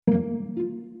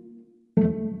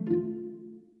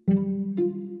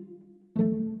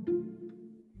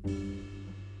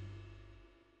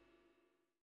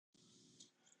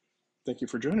Thank you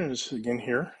for joining us again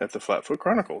here at the Flatfoot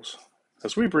Chronicles,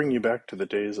 as we bring you back to the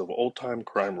days of old-time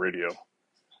crime radio.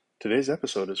 Today's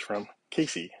episode is from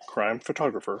Casey, Crime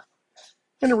Photographer,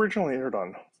 and originally aired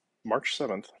on March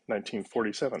 7th,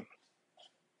 1947.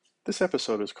 This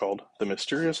episode is called The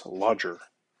Mysterious Lodger.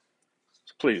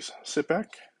 So please, sit back,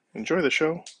 enjoy the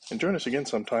show, and join us again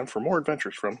sometime for more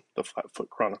adventures from the Flatfoot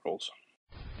Chronicles.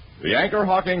 The Anchor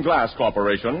Hawking Glass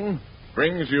Corporation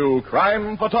brings you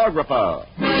Crime Photographer.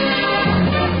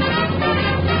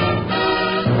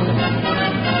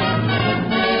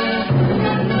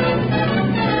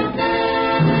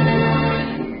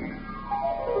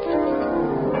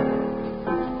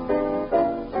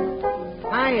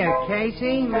 Hiya,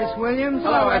 Casey, Miss Williams.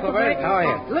 Hello, Ethelbert. How are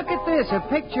you? Look at this, a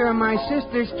picture of my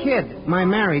sister's kid. My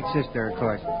married sister, of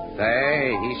course.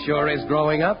 Say, he sure is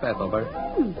growing up, Ethelbert.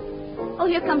 Oh,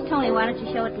 here comes Tony. Why don't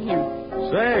you show it to him?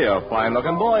 Say, a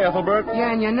fine-looking boy, Ethelbert.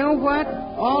 Yeah, and you know what?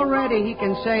 Already he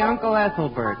can say Uncle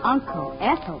Ethelbert. Uncle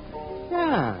Ethelbert.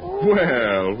 Yeah.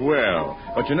 Well.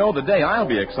 But you know, the day I'll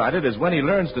be excited is when he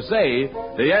learns to say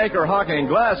the Anchor Hawking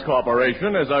Glass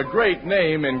Corporation is a great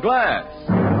name in glass.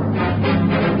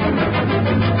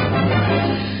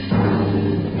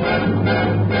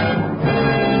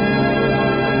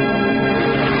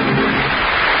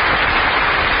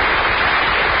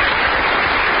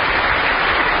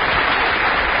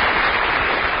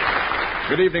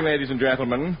 Good evening, ladies and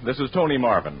gentlemen. This is Tony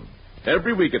Marvin.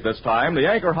 Every week at this time, the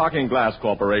Anchor Hawking Glass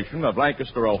Corporation of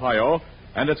Lancaster, Ohio,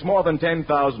 and its more than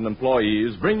 10,000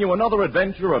 employees bring you another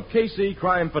adventure of Casey,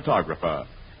 Crime Photographer,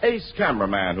 ace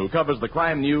cameraman who covers the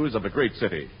crime news of a great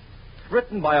city.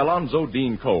 Written by Alonzo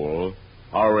Dean Cole,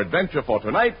 our adventure for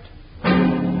tonight,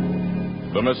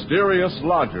 The Mysterious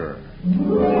Lodger.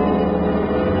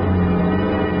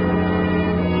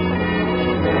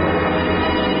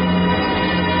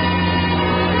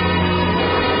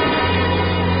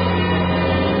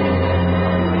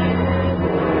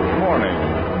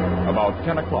 About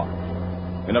 10 o'clock.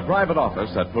 In a private office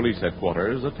at police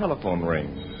headquarters, a telephone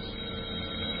rings.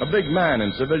 A big man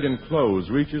in civilian clothes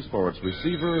reaches for its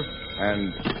receiver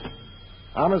and...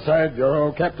 Homicide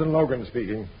Bureau, Captain Logan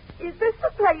speaking. Is this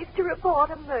the place to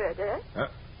report a murder?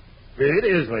 It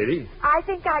is, lady. I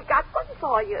think I got one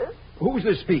for you. Who's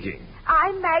this speaking?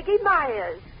 I'm Maggie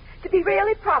Myers. To be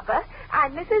really proper,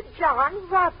 I'm Mrs. John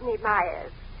Rodney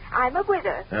Myers. I'm a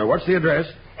widow. What's the address?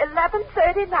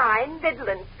 1139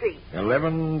 Midland Street.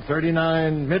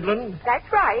 1139 Midland? That's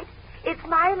right. It's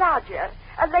my lodger,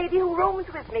 a lady who rooms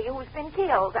with me who's been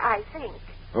killed, I think.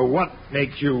 What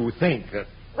makes you think that...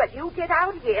 Well, you get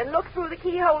out here and look through the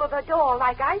keyhole of her door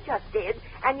like I just did,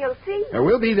 and you'll see.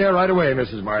 We'll be there right away,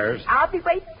 Mrs. Myers. I'll be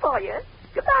waiting for you.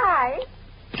 Goodbye.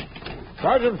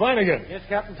 Sergeant Flanagan. Yes,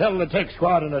 Captain. Tell the tech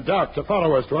squad and the doc to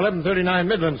follow us to 1139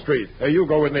 Midland Street. You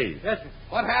go with me. Yes, sir.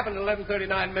 What happened at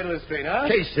 1139 Midland Street, huh?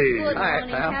 Casey. Good Hi,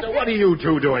 morning, pal. Captain. What are you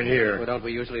two doing here? Well, don't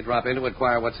we usually drop in to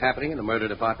inquire what's happening in the murder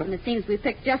department? And it seems we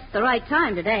picked just the right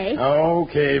time today.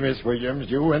 Okay, Miss Williams.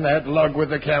 You and that lug with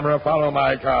the camera follow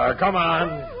my car. Come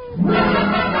on.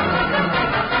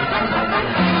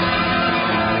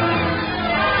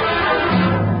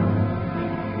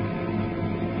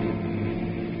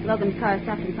 Logan's car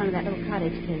stopped in front of that little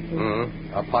cottage, Casey.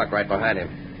 Mm-hmm. I'll park right behind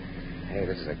him. Hey,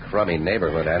 this is a crummy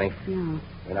neighborhood, Annie. No.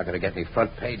 We're not going to get any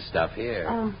front page stuff here.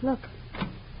 Oh, look.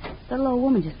 That little old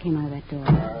woman just came out of that door.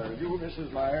 Are you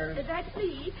Mrs. Myers? That's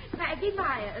me, Maggie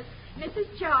Myers.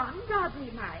 Mrs. John Rodney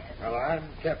Myers. Well, I'm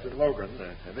Captain Logan,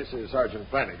 and this is Sergeant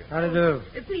Flanagan. How to do?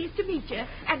 Pleased to meet you.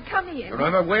 And come in.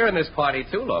 Remember, we're in this party,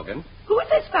 too, Logan. Who's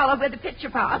this fellow with the picture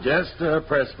box? Just a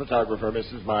press photographer,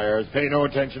 Mrs. Myers. Pay no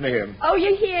attention to him. Oh,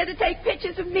 you're here to take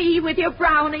pictures of me with your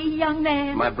brownie, young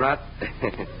man? My brat?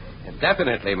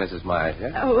 Definitely, Mrs. Myers.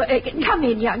 Yeah? Oh, come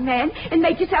in, young man, and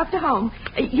make yourself to home.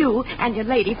 You and your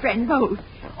lady friend both.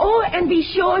 Oh, and be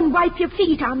sure and wipe your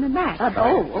feet on the mat.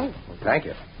 Oh, thank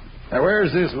you. Now,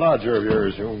 where's this lodger of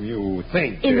yours whom you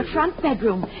think... In the front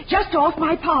bedroom, just off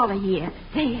my parlor here.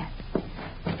 There.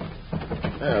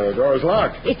 The door's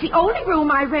locked. It's the only room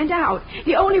I rent out.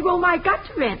 The only room I got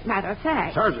to rent, matter of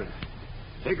fact. Sergeant,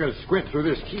 take a squint through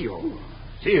this keyhole.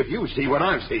 See if you see what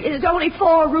I'm seeing. There's only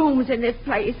 4 rooms in this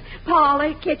place.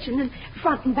 Parlor, kitchen, and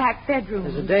front and back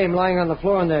bedrooms. There's a dame lying on the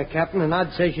floor in there, Captain, and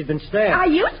I'd say she'd been stabbed. I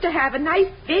used to have a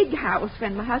nice big house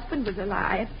when my husband was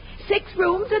alive. 6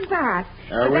 rooms and bath.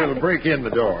 We'll break in the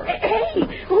door. Hey,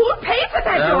 who'll pay for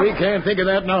that door? We can't think of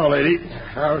that now, lady.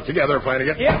 Now, together,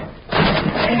 Flanagan. Yep.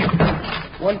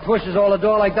 One push is all a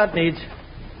door like that needs.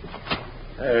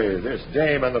 Hey, this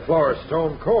dame on the floor is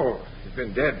stone cold. She's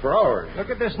been dead for hours. Look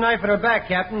at this knife at her back,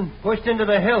 Captain. Pushed into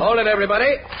the hilt. Hold it,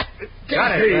 everybody.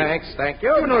 Got it, thanks. Thank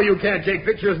you. You know you can't take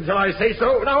pictures until I say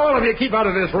so. Now, all of you keep out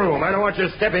of this room. I don't want you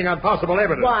stepping on possible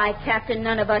evidence. Why, Captain,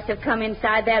 none of us have come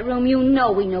inside that room. You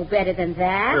know we know better than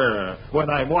that. When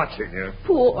I'm watching you.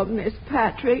 Poor Miss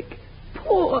Patrick.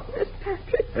 Poor Miss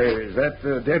Patrick. Hey, is that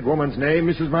the dead woman's name,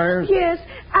 Mrs. Myers? Yes,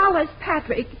 Alice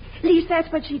Patrick. At least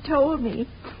that's what she told me.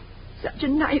 Such a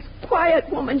nice, quiet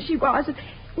woman she was.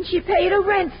 And she paid her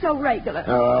rent so regular.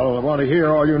 I'll want to hear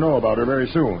all you know about her very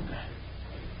soon.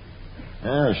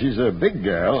 She's a big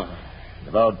gal.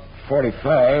 About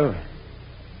 45.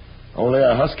 Only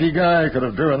a husky guy could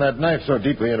have driven that knife so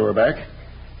deeply into her back.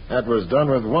 That was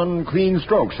done with one clean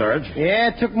stroke, Sarge. Yeah,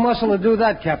 it took muscle to do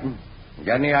that, Captain.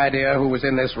 Got any idea who was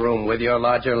in this room with your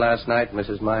lodger last night,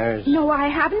 Mrs. Myers? No, I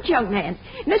haven't, young man.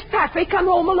 Miss Patrick come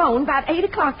home alone about 8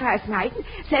 o'clock last night and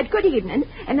said good evening,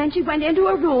 and then she went into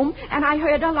her room, and I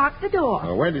heard her lock the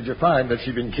door. When did you find that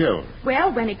she'd been killed?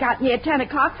 Well, when it got near 10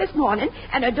 o'clock this morning,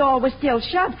 and her door was still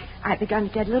shut, I begun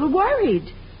to get a little worried.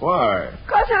 Why?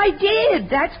 'Cause I did,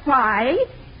 that's why.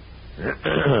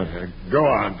 Go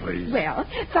on, please. Well,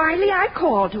 finally I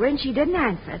called her, and she didn't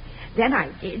answer. Then I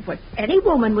did what any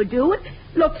woman would do and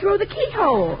look through the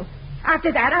keyhole.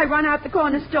 After that, I run out the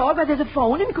corner store where there's a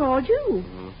phone and called you.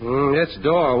 This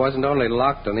door wasn't only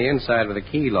locked on the inside with a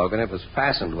key, Logan. It was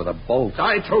fastened with a bolt.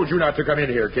 I told you not to come in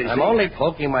here, Casey. I'm only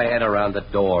poking my head around the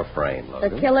door frame, The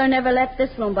Logan. killer never left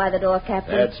this room by the door,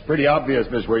 Captain. That's pretty obvious,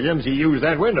 Miss Williams. He used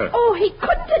that window. Oh, he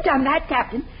couldn't have done that,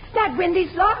 Captain. That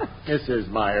window's locked. Mrs.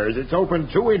 Myers, it's open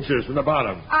 2 inches from the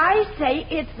bottom. I say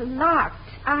it's locked.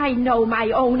 I know my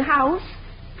own house.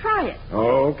 Try it.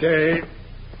 Okay.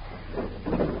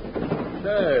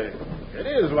 Say, it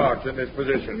is locked in this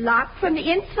position. Locked from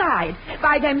the inside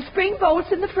by them spring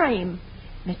bolts in the frame.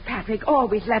 Miss Patrick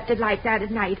always left it like that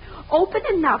at night. Open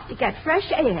enough to get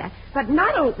fresh air, but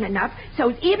not open enough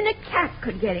so even a cat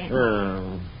could get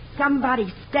in.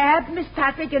 Somebody stabbed Miss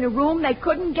Patrick in a room they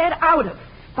couldn't get out of.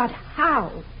 But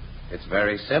how? It's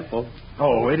very simple.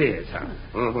 Oh, it is, huh?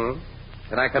 Mm-hmm.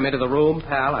 Can I come into the room,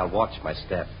 pal? I'll watch my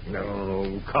step.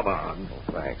 No, come on.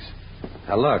 Oh, thanks.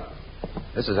 Now, look.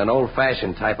 This is an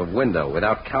old-fashioned type of window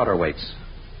without counterweights.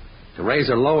 To raise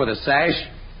or lower the sash,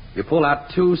 you pull out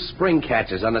 2 spring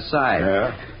catches on the side.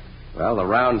 Yeah? Well, the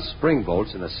round spring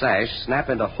bolts in the sash snap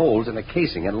into holes in the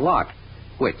casing and lock,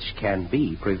 which can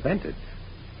be prevented.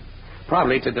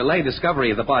 Probably to delay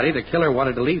discovery of the body, the killer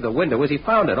wanted to leave the window as he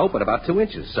found it, open about 2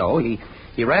 inches. So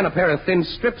he ran a pair of thin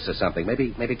strips or something,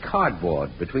 maybe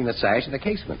cardboard, between the sash and the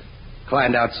casement.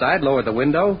 Climbed outside, lowered the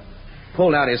window,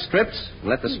 pulled out his strips, and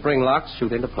let the spring locks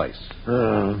shoot into place.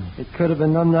 It could have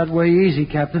been done that way easy,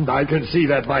 Captain. I can see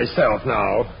that myself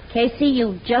now. Casey,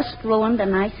 you've just ruined a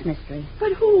nice mystery.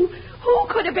 But who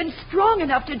could have been strong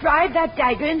enough to drive that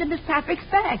dagger into Miss Patrick's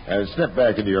back? Step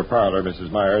back into your parlor, Mrs.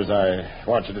 Myers. I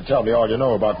want you to tell me all you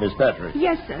know about Miss Patrick.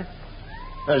 Yes, sir.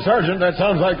 Sergeant, that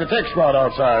sounds like the tech squad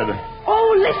outside.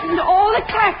 Oh, listen to all the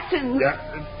claxons.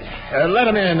 Yeah. Let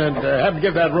him in and have him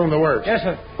give that room the works. Yes,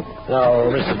 sir. Now,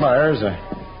 Mrs. Myers,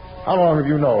 how long have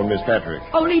you known Miss Patrick?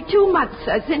 Only 2 months,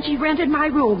 sir, since she rented my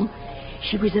room.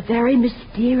 She was a very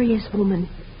mysterious woman.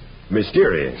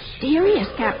 Mysterious? Mysterious,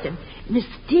 Captain.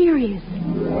 Mysterious.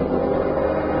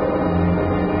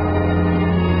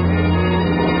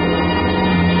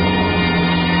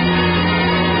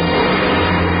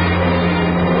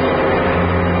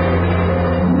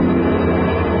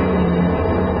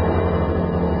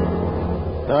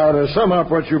 Now, to sum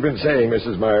up what you've been saying,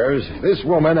 Mrs. Myers, this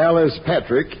woman, Alice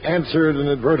Patrick, answered an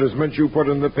advertisement you put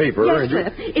in the paper. Yes,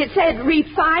 sir. It said,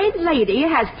 refined lady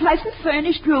has pleasant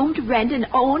furnished room to rent and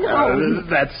own home.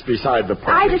 That's beside the point.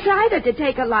 I decided to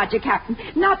take a lodger, Captain.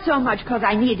 Not so much because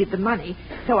I needed the money,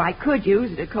 though I could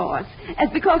use it, of course, as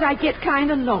because I get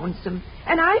kind of lonesome.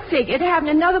 And I figured having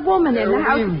another woman in the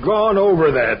house... We've gone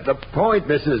over that. The point,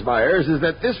 Mrs. Myers, is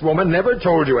that this woman never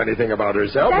told you anything about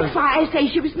herself. That's why I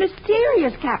say she was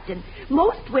mysterious, Captain.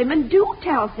 Most women do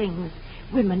tell things.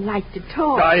 Women like to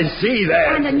talk. I see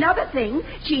that. And another thing,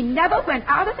 she never went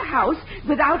out of the house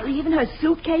without leaving her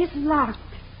suitcase locked.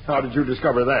 How did you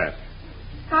discover that?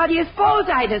 How do you suppose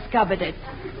I discovered it?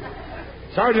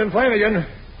 Sergeant Flanagan.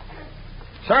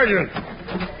 Sergeant.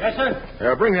 Yes,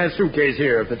 sir. Bring that suitcase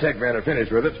here if the tech men are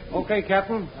finished with it. Okay,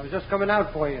 Captain. I was just coming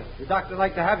out for you. The doctor'd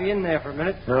like to have you in there for a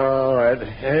minute. All right.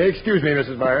 Excuse me,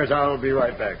 Mrs. Myers. I'll be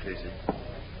right back, Casey.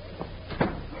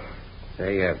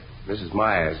 Say, Mrs.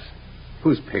 Myers,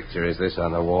 whose picture is this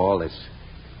on the wall? This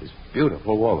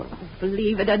beautiful woman.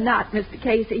 Believe it or not, Mr.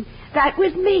 Casey, that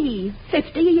was me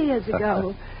 50 years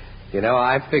ago. You know,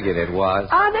 I figured it was.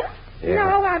 Honest? Yeah.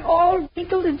 Now I'm all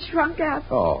wrinkled and shrunk up.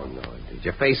 Oh, no, indeed.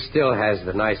 Your face still has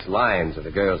the nice lines of the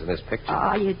girls in this picture.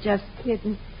 Oh, you're just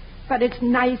kidding. but it's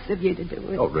nice of you to do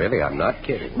it. Oh, really? I'm not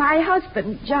kidding. My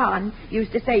husband, John,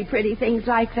 used to say pretty things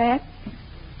like that.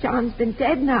 John's been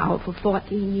dead now for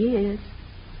 14 years.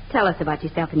 Tell us about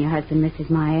yourself and your husband, Mrs.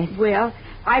 Myers. Well,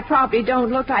 I probably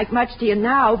don't look like much to you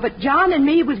now, but John and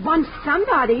me was once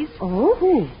somebody's. Oh,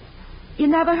 who? You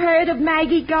never heard of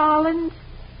Maggie Garland?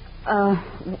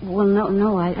 Well,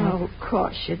 no, I... Oh, of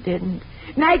course you didn't.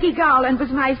 Maggie Garland was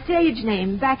my stage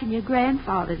name back in your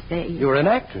grandfather's days. You were an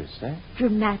actress, eh?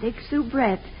 Dramatic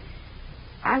soubrette.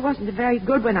 I wasn't a very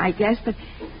good one, I guess, but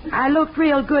I looked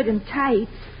real good in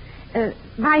tights.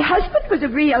 My husband was a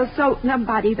real soap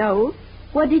nobody, though.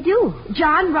 What'd he do?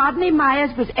 John Rodney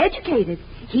Myers was educated.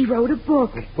 He wrote a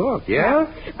book. A book, yeah?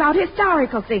 About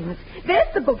historical things.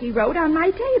 There's the book he wrote on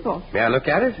my table. May I look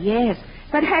at it? Yes,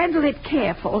 but handle it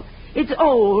careful. It's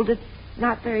old,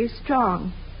 not very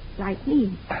strong, like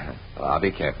me. Well, I'll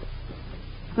be careful.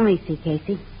 Let me see,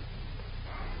 Casey.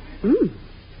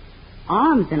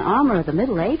 Arms and armor of the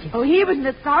Middle Ages. Oh, he was an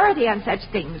authority on such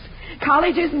things.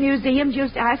 Colleges and museums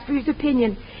used to ask for his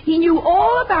opinion. He knew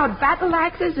all about battle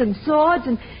axes and swords,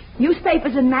 and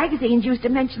newspapers and magazines used to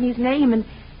mention his name, and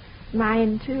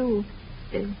mine, too.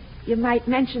 You might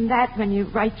mention that when you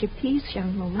write your piece,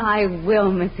 young woman. I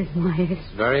will, Mrs. Myers.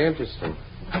 It's very interesting.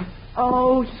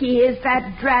 Oh, here's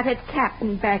that dratted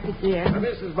captain back again.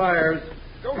 Mrs. Myers,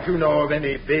 don't you know of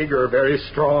any big or very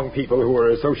strong people who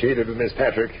are associated with Miss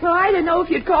Patrick? Well, I don't know if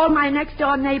you'd call my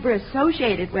next-door neighbor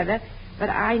associated with her, but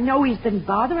I know he's been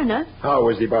bothering her. How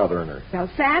was he bothering her? Well,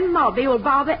 Sam Mulvey will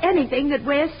bother anything that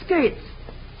wears skirts,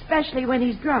 especially when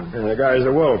he's drunk. And the guy's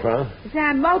a wolf, huh?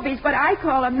 Sam Mulvey's what I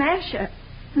call a masher.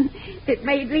 It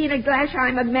made Lena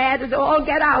Glasheimer mad as all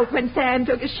get out when Sam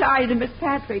took a shy to Miss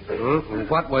Patrick. Mm-hmm.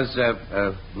 What was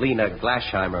Lena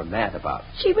Glasheimer mad about?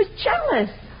 She was jealous.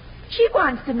 She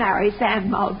wants to marry Sam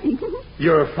Mulvey.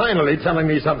 You're finally telling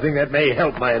me something that may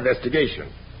help my investigation.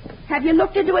 Have you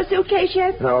looked into a suitcase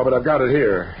yet? No, but I've got it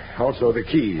here. Also the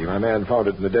key. My man found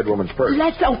it in the dead woman's purse.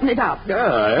 Let's open it up. Yeah,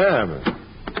 I am.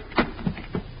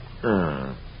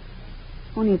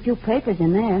 Only a few papers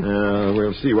in there.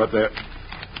 We'll see what that...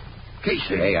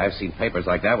 Casey. Hey, I've seen papers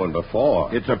like that one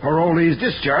before. It's a parolee's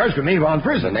discharge from Avon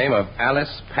Prison. The name of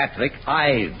Alice Patrick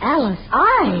Ives. Alice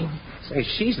Ives? Say,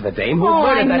 she's the dame who Oh,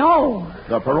 I murdered that... know.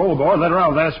 The parole board let her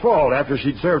out last fall after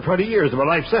she'd served 20 years of a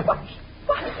life sentence.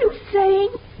 What are you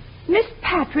saying? Miss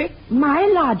Patrick, my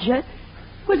lodger,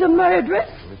 was a murderess?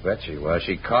 I bet she was.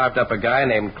 She carved up a guy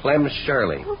named Clem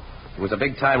Shirley. He was a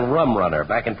big-time rum runner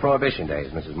back in Prohibition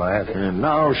days, Mrs. Myers. And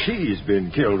now she's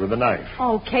been killed with a knife.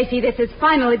 Oh, Casey, this is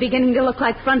finally beginning to look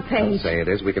like front Don't page. say it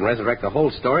is. We can resurrect the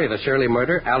whole story of the Shirley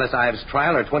murder, Alice Ives'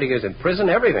 trial, her 20 years in prison,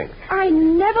 everything. I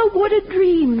never would have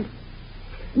dreamed.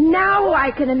 Now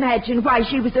I can imagine why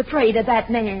she was afraid of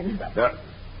that man.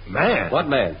 Man? What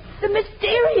man? The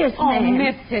mysterious man.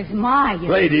 Mrs. Myers.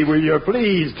 Lady, will you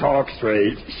please talk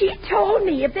straight? She told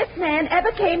me if this man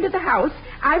ever came to the house,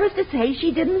 I was to say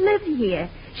she didn't live here.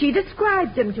 She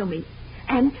described him to me.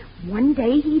 And one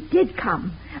day he did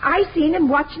come. I seen him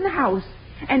watching the house.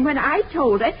 And when I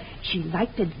told her, she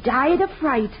like to die of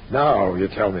fright. Now you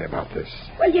tell me about this.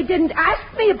 Well, you didn't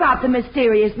ask me about the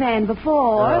mysterious man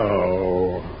before.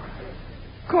 Oh.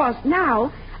 Of course,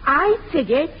 now, I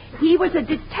figure he was a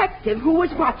detective who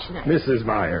was watching her. Mrs.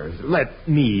 Myers, let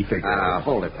me figure.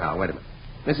 Hold it, pal. Wait a minute.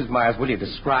 Mrs. Myers, will you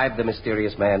describe the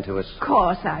mysterious man to us? Of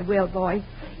course I will, boy.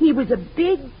 He was a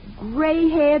big,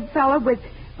 gray-haired fellow with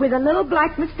a little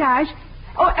black mustache.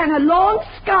 Oh, and a long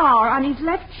scar on his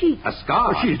left cheek. A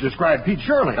scar? She's described Pete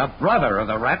Shirley. The brother of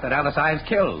the rat that Alice Ives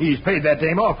killed. He's paid that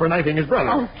dame off for knifing his brother.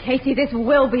 Oh, Casey, this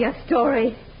will be a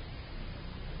story.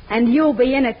 And you'll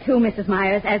be in it, too, Mrs.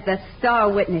 Myers, as the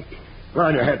star witness. Put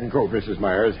on your hat and coat, Mrs.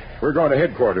 Myers. We're going to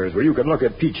headquarters where you can look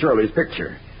at Pete Shirley's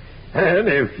picture. And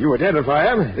if you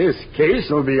identify him, this case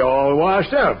will be all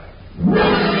washed up.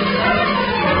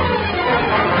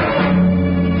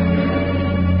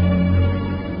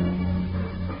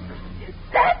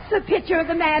 That's a picture of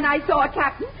the man I saw,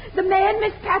 Captain. The man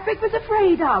Miss Patrick was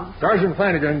afraid of. Sergeant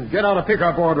Flanagan, get out a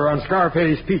pickup order on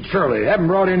Scarface Pete Shirley. Have him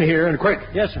brought in here and quick.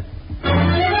 Yes, sir.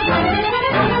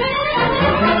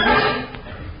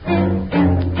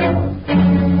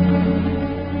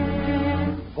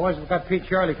 Boys, we've got Pete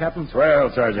Shirley, Captain. Swell,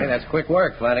 Hey, Sergeant. that's quick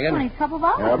work, Flanagan. Any trouble,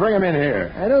 Bob? Now, bring him in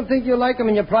here. I don't think you'll like him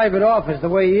in your private office the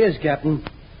way he is, Captain.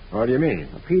 What do you mean?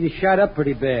 Pete is shot up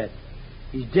pretty bad.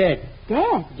 He's dead.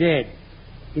 Dead? Dead.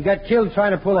 He got killed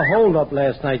trying to pull a hold up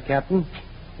last night, Captain.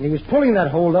 And he was pulling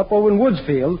that hold up over in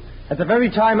Woodsfield at the very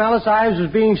time Alice Ives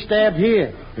was being stabbed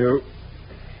here.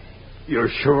 You're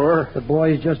sure? The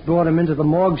boys just brought him into the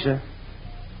morgue, sir.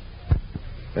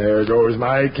 There goes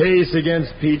my case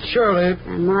against Pete Shirley.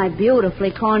 And my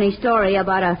beautifully corny story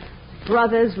about a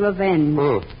brother's revenge.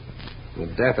 The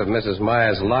death of Mrs.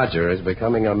 Myers' lodger is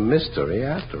becoming a mystery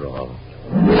after all.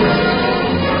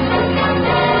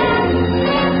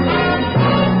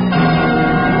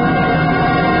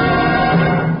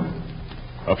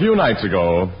 A few nights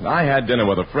ago, I had dinner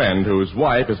with a friend whose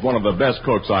wife is one of the best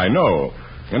cooks I know.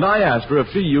 And I asked her if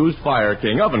she used Fire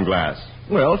King oven glass.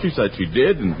 Well, she said she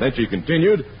did, and then she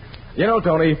continued, "You know,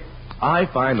 Tony, I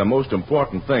find the most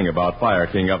important thing about Fire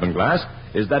King oven glass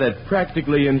is that it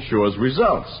practically ensures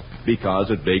results because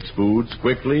it bakes foods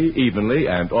quickly, evenly,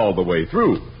 and all the way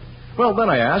through." Well, then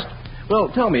I asked, "Well,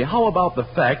 tell me, how about the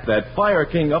fact that Fire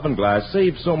King oven glass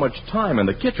saves so much time in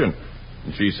the kitchen?"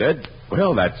 And she said,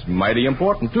 "Well, that's mighty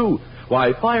important, too.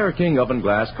 Why, Fire King oven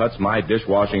glass cuts my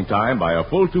dishwashing time by a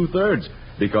full 2/3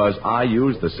 because I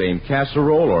use the same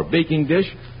casserole or baking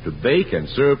dish to bake and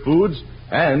serve foods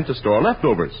and to store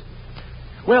leftovers."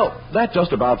 Well, that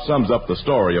just about sums up the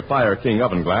story of Fire King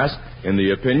oven glass in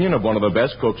the opinion of one of the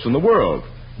best cooks in the world.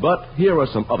 But here are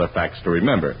some other facts to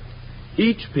remember.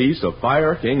 Each piece of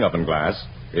Fire King oven glass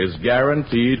is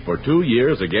guaranteed for 2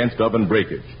 years against oven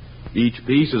breakage. Each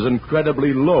piece is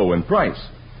incredibly low in price,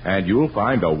 and you'll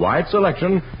find a wide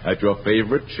selection at your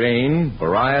favorite chain,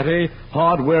 variety,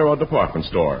 hardware, or department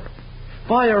store.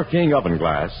 Fire King oven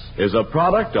glass is a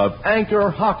product of Anchor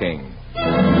Hocking.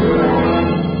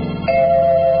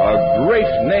 A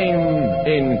great name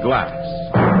in glass.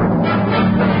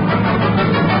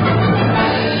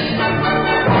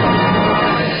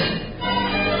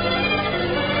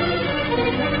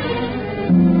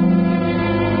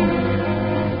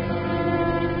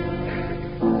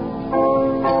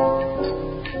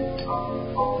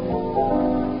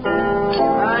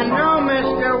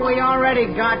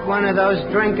 Got one of those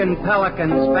drinking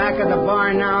pelicans back at the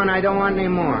bar now, and I don't want any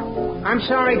more. I'm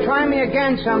sorry. Try me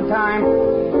again sometime.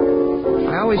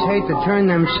 I always hate to turn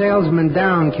them salesmen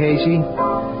down, Casey.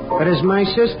 But as my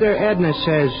sister Edna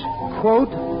says,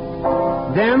 quote,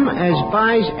 "Them as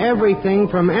buys everything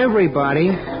from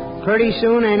everybody pretty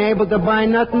soon ain't able to buy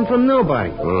nothing from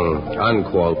nobody."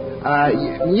 Unquote.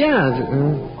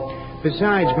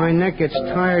 Besides, my neck gets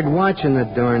tired watching the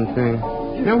darn thing.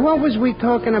 Now, what was we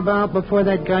talking about before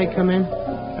that guy come in?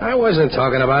 I wasn't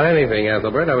talking about anything,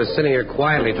 Ethelbert. I was sitting here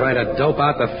quietly trying to dope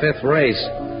out the 5th race.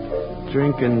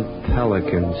 Drinking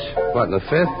pelicans. What, in the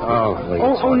 5th?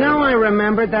 Oh, now I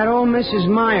remembered that old Mrs.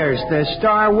 Myers, the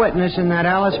star witness in that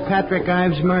Alice Patrick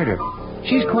Ives murder.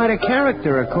 She's quite a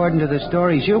character, according to the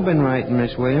stories you've been writing,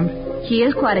 Miss Williams. She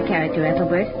is quite a character,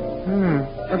 Ethelbert.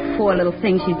 The poor little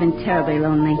thing, she's been terribly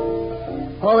lonely.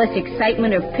 All this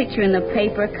excitement, her picture in the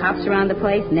paper, cops around the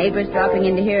place, neighbors dropping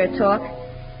in to hear her talk.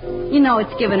 You know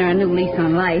it's given her a new lease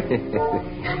on life.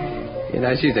 You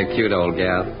know, she's a cute old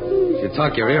gal. You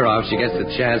talk your ear off, she gets the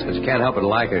chance, but you can't help but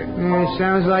like her.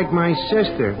 Sounds like my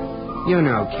sister. You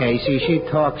know, Casey, she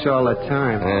talks all the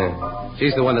time.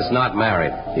 She's the one that's not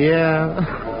married. Yeah.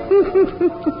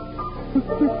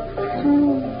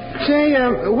 Say,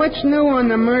 what's new on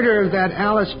the murder of that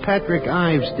Alice Patrick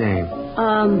Ives dame?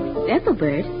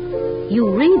 Ethelbert,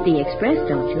 you read the Express,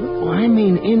 don't you? Oh, I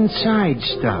mean inside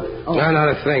stuff. Oh. No, not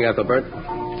a thing, Ethelbert.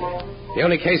 The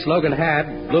only case Logan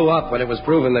had blew up when it was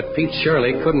proven that Pete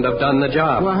Shirley couldn't have done the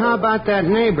job. Well, how about that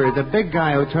neighbor, the big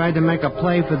guy who tried to make a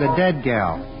play for the dead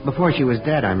gal? Before she was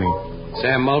dead, I mean.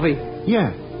 Sam Mulvey?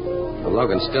 Yeah. Well,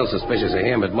 Logan's still suspicious of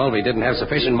him, but Mulvey didn't have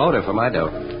sufficient motive for my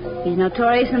dope. He's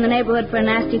notorious in the neighborhood for a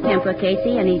nasty temper,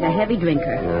 Casey, and he's a heavy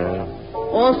drinker.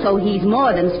 Also, he's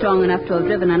more than strong enough to have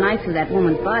driven a knife through that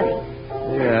woman's body.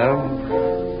 Yeah.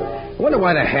 I wonder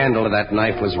why the handle of that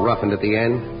knife was roughened at the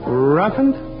end.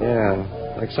 Roughened? Yeah,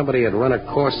 like somebody had run a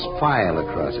coarse file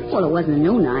across it. Well, it wasn't a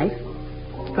new knife.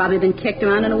 It's probably been kicked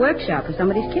around in a workshop or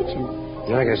somebody's kitchen.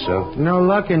 Yeah, I guess so. No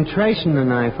luck in tracing the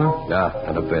knife, huh?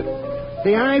 Nah, not a bit.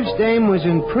 The Ives dame was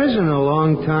in prison a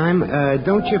long time.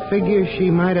 Don't you figure she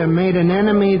might have made an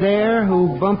enemy there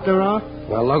who bumped her off?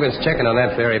 Well, Logan's checking on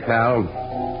that theory, pal.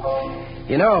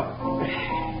 You know,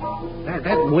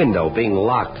 that window being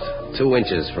locked 2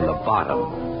 inches from the bottom,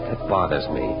 that bothers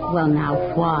me. Well, now,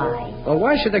 why? Well,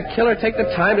 why should the killer take the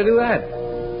time to do that?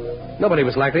 Nobody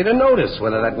was likely to notice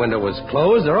whether that window was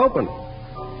closed or open.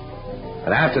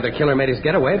 And after the killer made his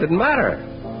getaway, it didn't matter.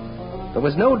 There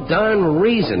was no darn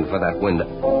reason for that window.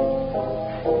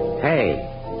 Hey,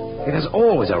 there's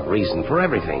always a reason for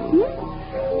everything.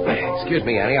 Excuse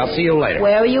me, Annie. I'll see you later.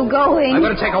 Where are you going? I'm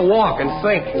going to take a walk and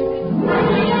think.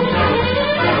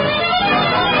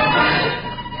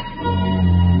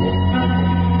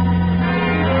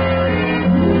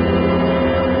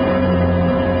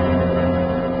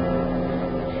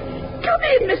 Come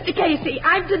in, Mr. Casey,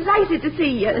 I'm delighted to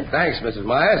see you. Thanks, Mrs.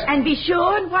 Myers. And be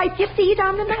sure and wipe your feet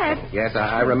on the mat. Yes,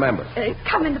 I remember.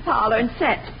 Come in the parlor and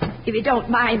sit, if you don't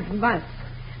mind much.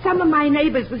 Some of my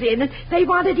neighbors was in, and they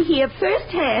wanted to hear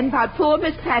firsthand about poor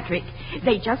Miss Patrick.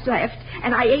 They just left,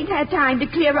 and I ain't had time to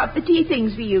clear up the tea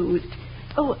things we used.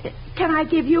 Oh, can I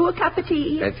give you a cup of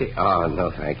tea? Tea? Oh,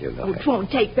 no, thank you. No, It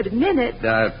won't take but a minute.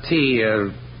 Tea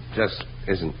just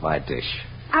isn't my dish.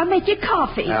 I'll make you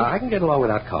coffee. I can get along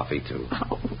without coffee, too.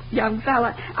 Oh, young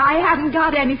fella, I haven't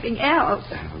got anything else.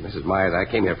 Mrs. Myers, I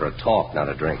came here for a talk, not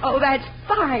a drink. Oh, that's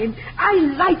fine. I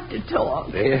like to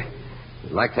talk. Do you?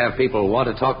 You'd like to have people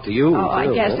want to talk to you, Oh, I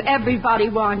too, guess huh? everybody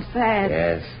wants that.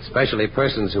 Yes, especially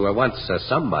persons who were once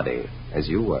somebody, as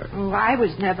you were. Oh, I was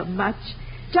never much.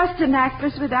 Just an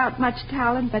actress without much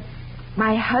talent, but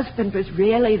my husband was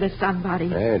really the somebody.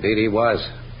 Yeah, indeed he was.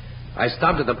 I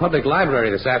stopped at the public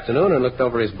library this afternoon and looked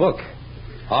over his book,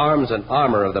 Arms and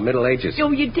Armor of the Middle Ages.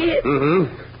 Oh, you did?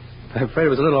 Mm-hmm. I'm afraid it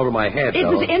was a little over my head, It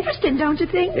though. was interesting, don't you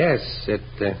think? Yes,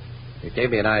 it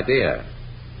gave me an idea.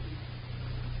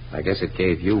 I guess it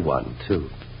gave you one, too.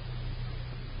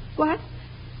 What?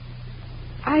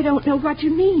 I don't know what you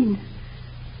mean.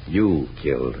 You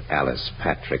killed Alice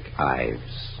Patrick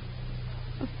Ives.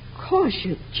 Of course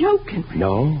you're joking.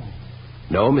 No,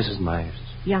 Mrs. Myers.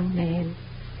 Young man,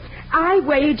 I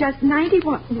weigh just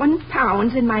 91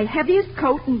 pounds in my heaviest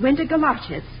coat and winter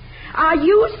galoshes. Are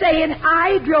you saying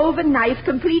I drove a knife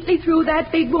completely through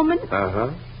that big woman?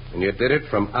 Uh-huh. And you did it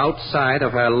from outside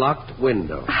of her locked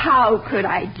window. How could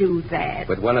I do that?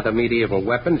 With one of the medieval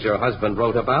weapons your husband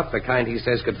wrote about, the kind he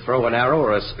says could throw an arrow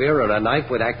or a spear or a knife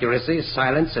with accuracy,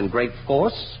 silence, and great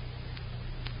force.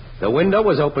 The window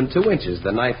was open 2 inches.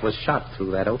 The knife was shot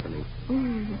through that opening.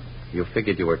 You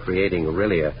figured you were creating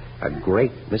really a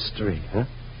great mystery, huh?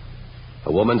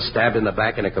 A woman stabbed in the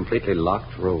back in a completely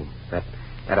locked room.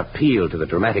 That appeal to the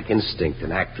dramatic instinct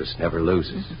an actress never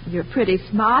loses. You're pretty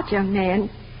smart, young man.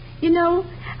 You know,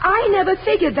 I never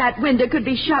figured that window could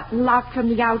be shut and locked from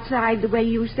the outside the way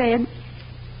you said.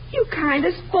 You kind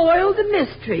of spoiled the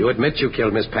mystery. You admit you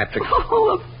killed Miss Patrick?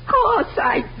 Oh, of course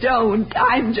I don't.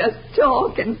 I'm just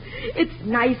talking. It's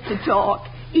nice to talk,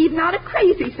 even on a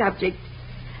crazy subject.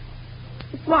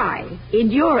 Why, in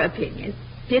your opinion,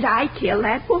 did I kill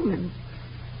that woman?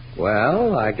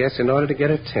 Well, I guess in order to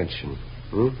get attention.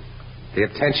 The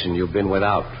attention you've been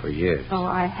without for years. Oh,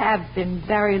 I have been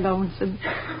very lonesome.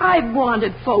 I've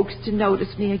wanted folks to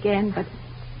notice me again, but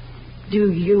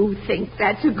do you think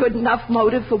that's a good enough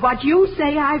motive for what you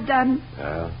say I've done?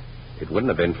 It wouldn't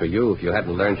have been for you if you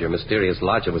hadn't learned your mysterious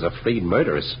lodger was a freed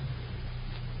murderess.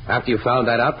 After you found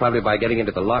that out, probably by getting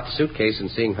into the locked suitcase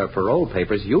and seeing her parole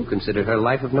papers, you considered her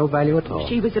life of no value at all.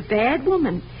 She was a bad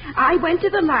woman. I went to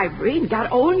the library and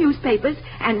got old newspapers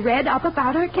and read up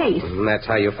about her case. And that's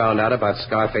how you found out about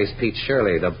Scarface Pete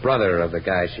Shirley, the brother of the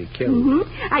guy she killed.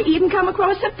 I even come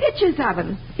across some pictures of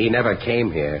him. He never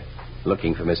came here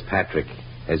looking for Miss Patrick,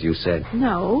 as you said.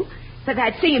 No, but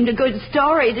that seemed a good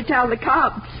story to tell the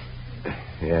cops.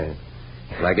 Yeah.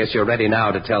 Well, I guess you're ready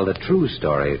now to tell the true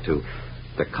story to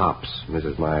the cops,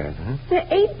 Mrs. Myers, huh? There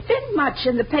ain't been much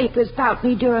in the papers about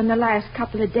me during the last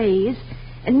couple of days.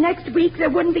 And next week there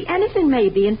wouldn't be anything,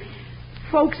 maybe. And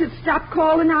folks would stop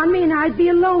calling on me and I'd be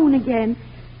alone again.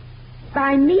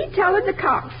 By me telling the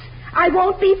cops, I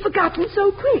won't be forgotten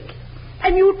so quick.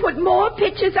 And you'll put more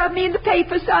pictures of me in the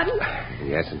paper, son?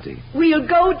 Yes, indeed. We'll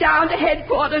go down to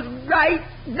headquarters right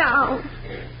now.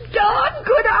 Darn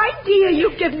good idea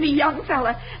you've given me, young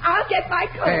fella. I'll get my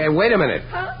coat. Hey, wait a minute.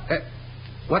 Huh?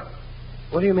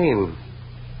 What do you mean?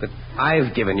 That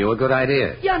I've given you a good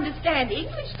idea? You understand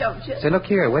English, don't you? Say, look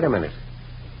here, wait a minute.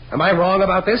 Am I wrong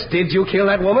about this? Did you kill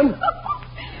that woman?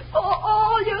 For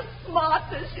all your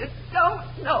smartness, you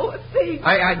don't know a thing.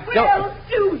 I don't... Well,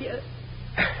 do you?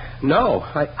 No,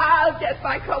 I'll get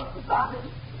my coat and bonnet.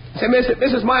 Say,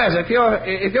 Mrs. Myers, if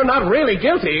you're not really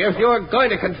guilty, if you're going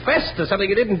to confess to something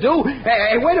you didn't do,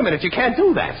 hey, wait a minute, you can't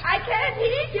do that. I can't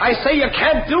hear you. I say you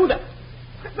can't do that.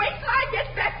 Wait till I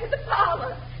get back to the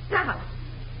parlor. Now,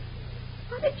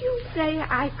 what did you say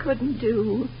I couldn't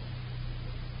do?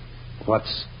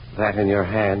 What's that in your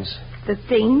hands? The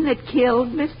thing that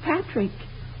killed Miss Patrick.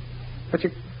 But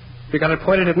you got it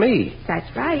pointed at me.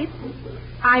 That's right.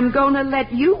 I'm going to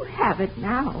let you have it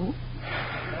now.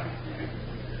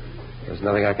 There's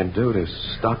nothing I can do to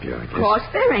stop you, I guess. Of course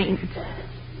there ain't.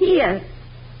 Here,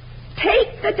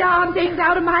 take the darn things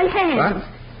out of my hands.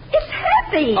 What? It's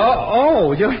heavy.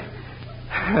 Oh,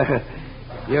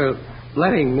 you're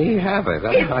letting me have it.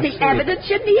 It's I the see. evidence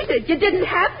you needed. You didn't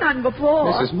have none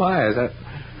before. Mrs. Myers,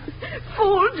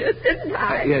 Fooled you, didn't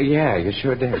I? yeah, you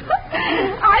sure did.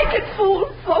 I can fool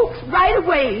folks right right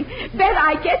away. Bet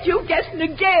I get you guessing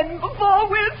again before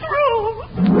we're through.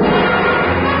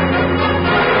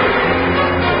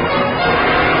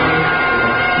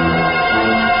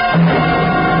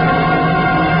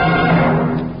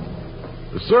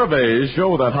 Surveys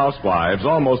show that housewives,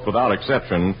 almost without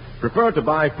exception, prefer to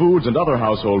buy foods and other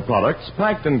household products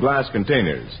packed in glass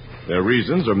containers. Their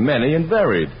reasons are many and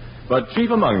varied, but chief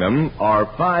among them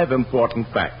are 5 important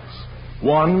facts.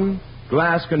 1,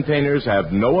 glass containers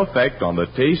have no effect on the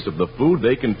taste of the food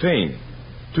they contain.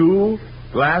 2,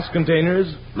 glass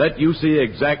containers let you see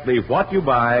exactly what you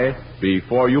buy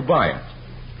before you buy it.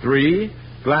 3,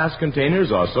 glass containers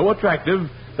are so attractive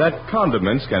that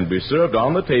condiments can be served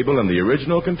on the table in the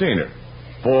original container.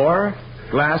 4,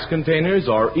 glass containers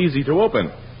are easy to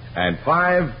open. And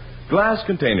 5, glass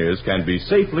containers can be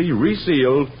safely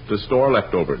resealed to store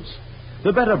leftovers.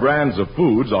 The better brands of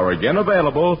foods are again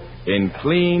available in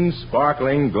clean,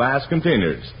 sparkling glass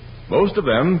containers. Most of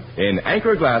them in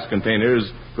Anchor glass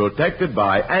containers protected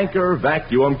by Anchor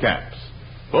vacuum caps.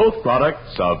 Both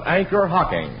products of Anchor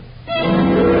Hocking.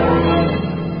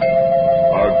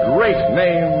 A great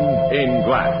name in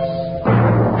glass.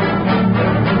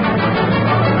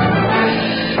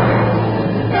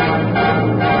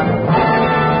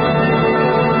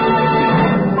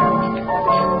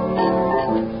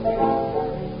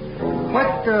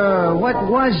 What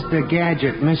was the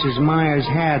gadget Mrs. Myers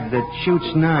had that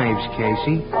shoots knives,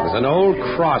 Casey? It was an old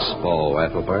crossbow,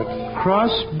 Ethelbert.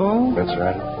 Crossbow? That's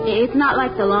right. It's not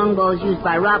like the longbows used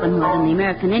by Robin Hood and the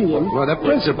American Indian. Well, the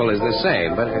principle is the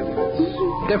same, but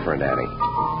it's different, Annie.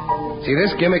 See,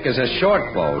 this gimmick is a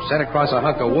short bow set across a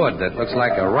hunk of wood that looks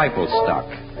like a rifle stock.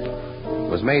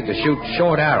 It was made to shoot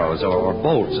short arrows, or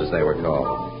bolts, as they were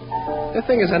called. The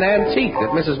thing is an antique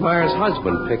that Mrs. Myers'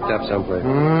 husband picked up someplace.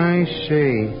 I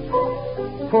see.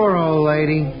 Poor old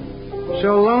lady.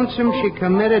 So lonesome she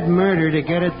committed murder to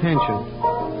get attention.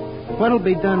 What'll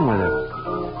be done with her?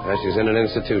 Well, she's in an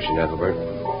institution, Ethelbert,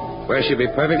 where she'll be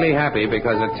perfectly happy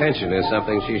because attention is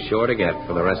something she's sure to get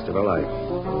for the rest of her life.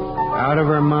 Out of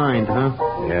her mind, huh?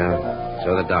 Yeah,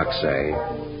 so the docs say,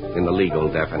 in the legal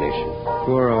definition.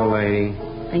 Poor old lady.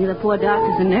 Think of the poor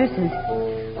doctors and nurses.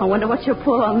 I wonder what you'll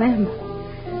pull on them.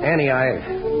 Annie,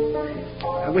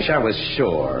 I wish I was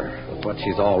sure of what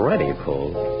she's already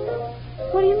pulled.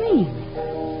 What do you mean?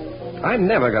 I'm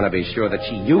never going to be sure that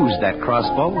she used that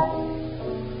crossbow.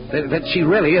 That she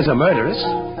really is a murderess.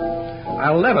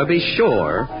 I'll never be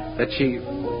sure that she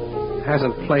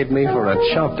hasn't played me for a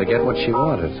chump to get what she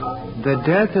wanted. The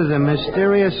death of the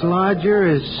mysterious lodger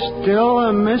is still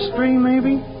a mystery,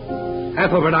 maybe?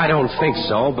 Ethelbert, I don't think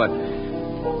so, but...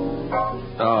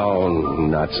 Oh,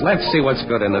 nuts. Let's see what's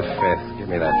good in the 5th. Give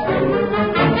me that thing.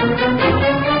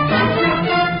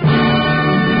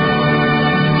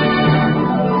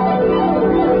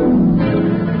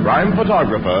 Crime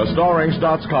Photographer, starring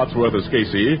Stotts Cotsworth as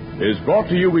Casey, is brought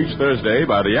to you each Thursday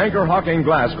by the Anchor Hocking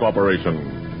Glass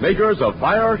Corporation, makers of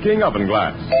Fire King Oven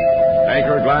Glass,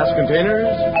 Anchor Glass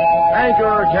Containers,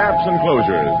 Anchor Caps and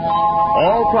Closures,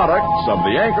 all products of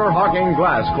the Anchor Hocking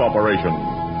Glass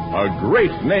Corporation. A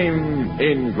great name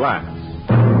in glass.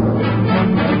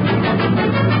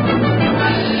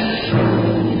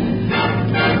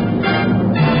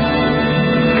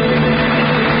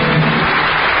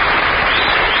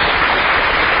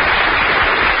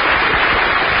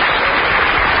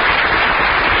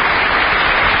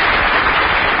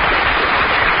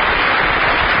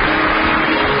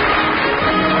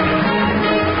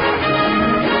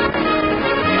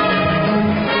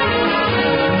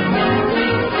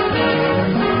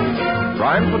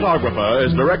 Crime Photographer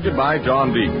is directed by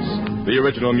John Deeks. The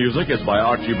original music is by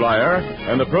Archie Blyer,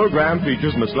 and the program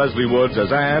features Miss Leslie Woods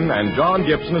as Anne and John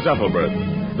Gibson as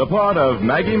Ethelbert. The part of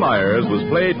Maggie Myers was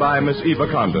played by Miss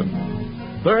Eva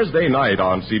Condon. Thursday night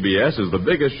on CBS is the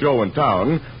biggest show in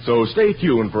town, so stay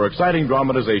tuned for exciting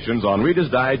dramatizations on Reader's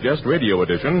Digest Radio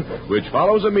Edition, which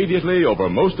follows immediately over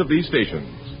most of these stations.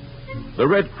 The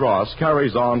Red Cross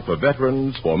carries on for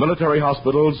veterans, for military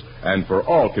hospitals, and for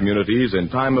all communities in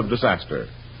time of disaster.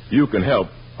 You can help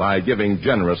by giving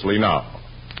generously now.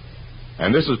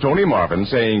 And this is Tony Marvin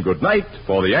saying good night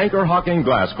for the Anchor Hocking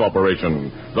Glass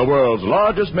Corporation, the world's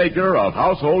largest maker of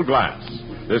household glass.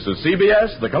 This is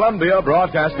CBS, the Columbia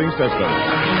Broadcasting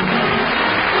System.